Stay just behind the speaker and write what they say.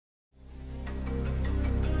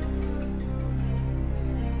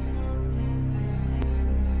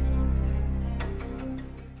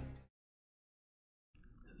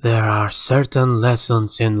There are certain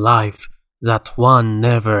lessons in life that one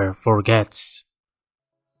never forgets.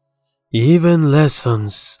 Even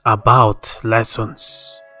lessons about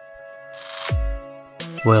lessons.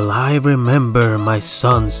 Well, I remember my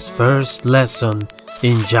son's first lesson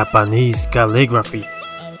in Japanese calligraphy.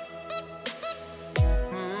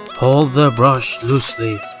 Hold the brush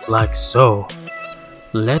loosely, like so.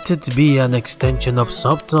 Let it be an extension of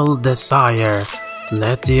subtle desire.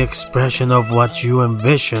 Let the expression of what you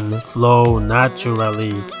envision flow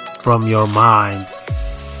naturally from your mind,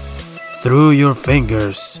 through your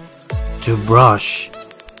fingers, to brush,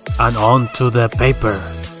 and onto the paper.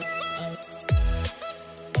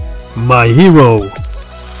 My hero!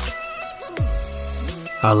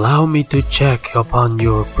 Allow me to check upon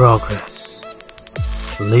your progress.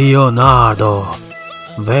 Leonardo,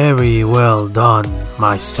 very well done,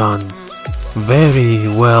 my son. Very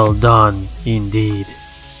well done indeed.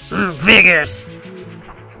 Figures!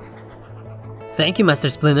 Thank you, Master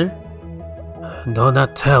Splinter.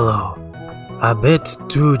 Donatello, a bit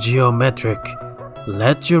too geometric.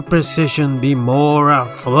 Let your precision be more a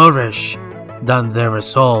flourish than the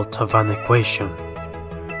result of an equation.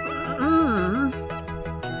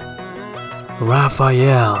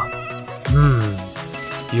 Raphael,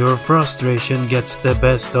 your frustration gets the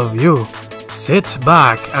best of you. Sit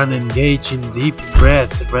back and engage in deep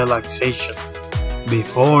breath relaxation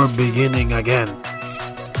before beginning again.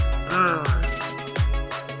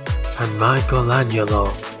 And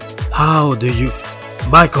Michelangelo, how do you...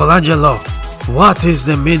 Michelangelo, what is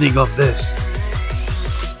the meaning of this?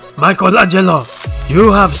 Michelangelo,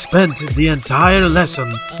 you have spent the entire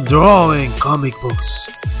lesson drawing comic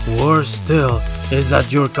books. Worse still is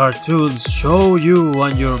that your cartoons show you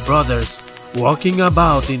and your brothers walking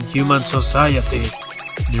about in human society,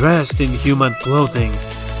 dressed in human clothing,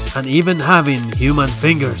 and even having human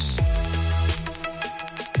fingers.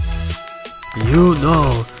 You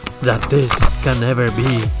know that this can never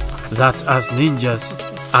be, that as ninjas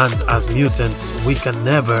and as mutants we can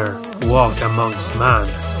never walk amongst man.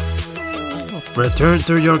 Return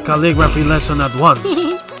to your calligraphy lesson at once.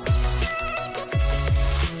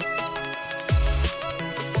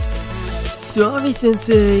 Sorry,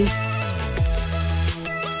 Sensei.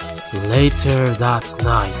 Later that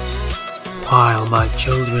night, while my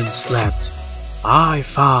children slept, I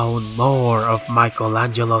found more of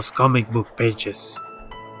Michelangelo's comic book pages.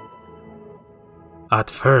 At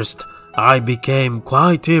first, I became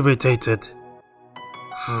quite irritated.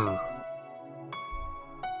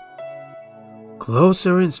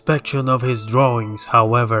 Closer inspection of his drawings,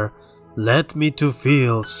 however, led me to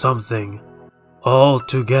feel something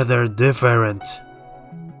altogether different.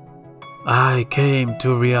 I came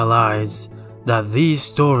to realize that these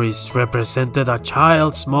stories represented a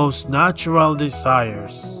child's most natural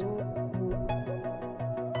desires.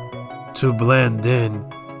 To blend in,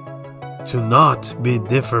 to not be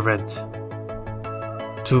different,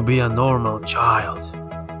 to be a normal child,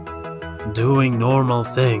 doing normal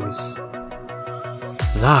things.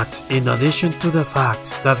 That, in addition to the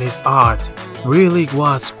fact that his art really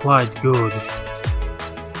was quite good,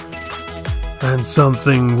 and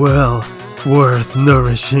something well worth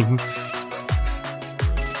nourishing.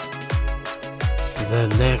 The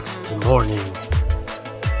next morning.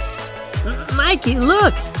 Mikey,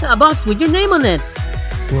 look! A box with your name on it!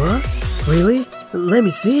 What? Really? Let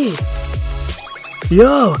me see.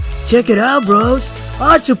 Yo, check it out, bros!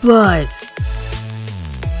 Art supplies!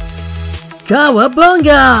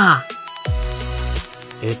 Kawabunga!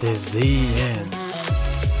 It is the end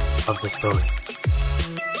of the story.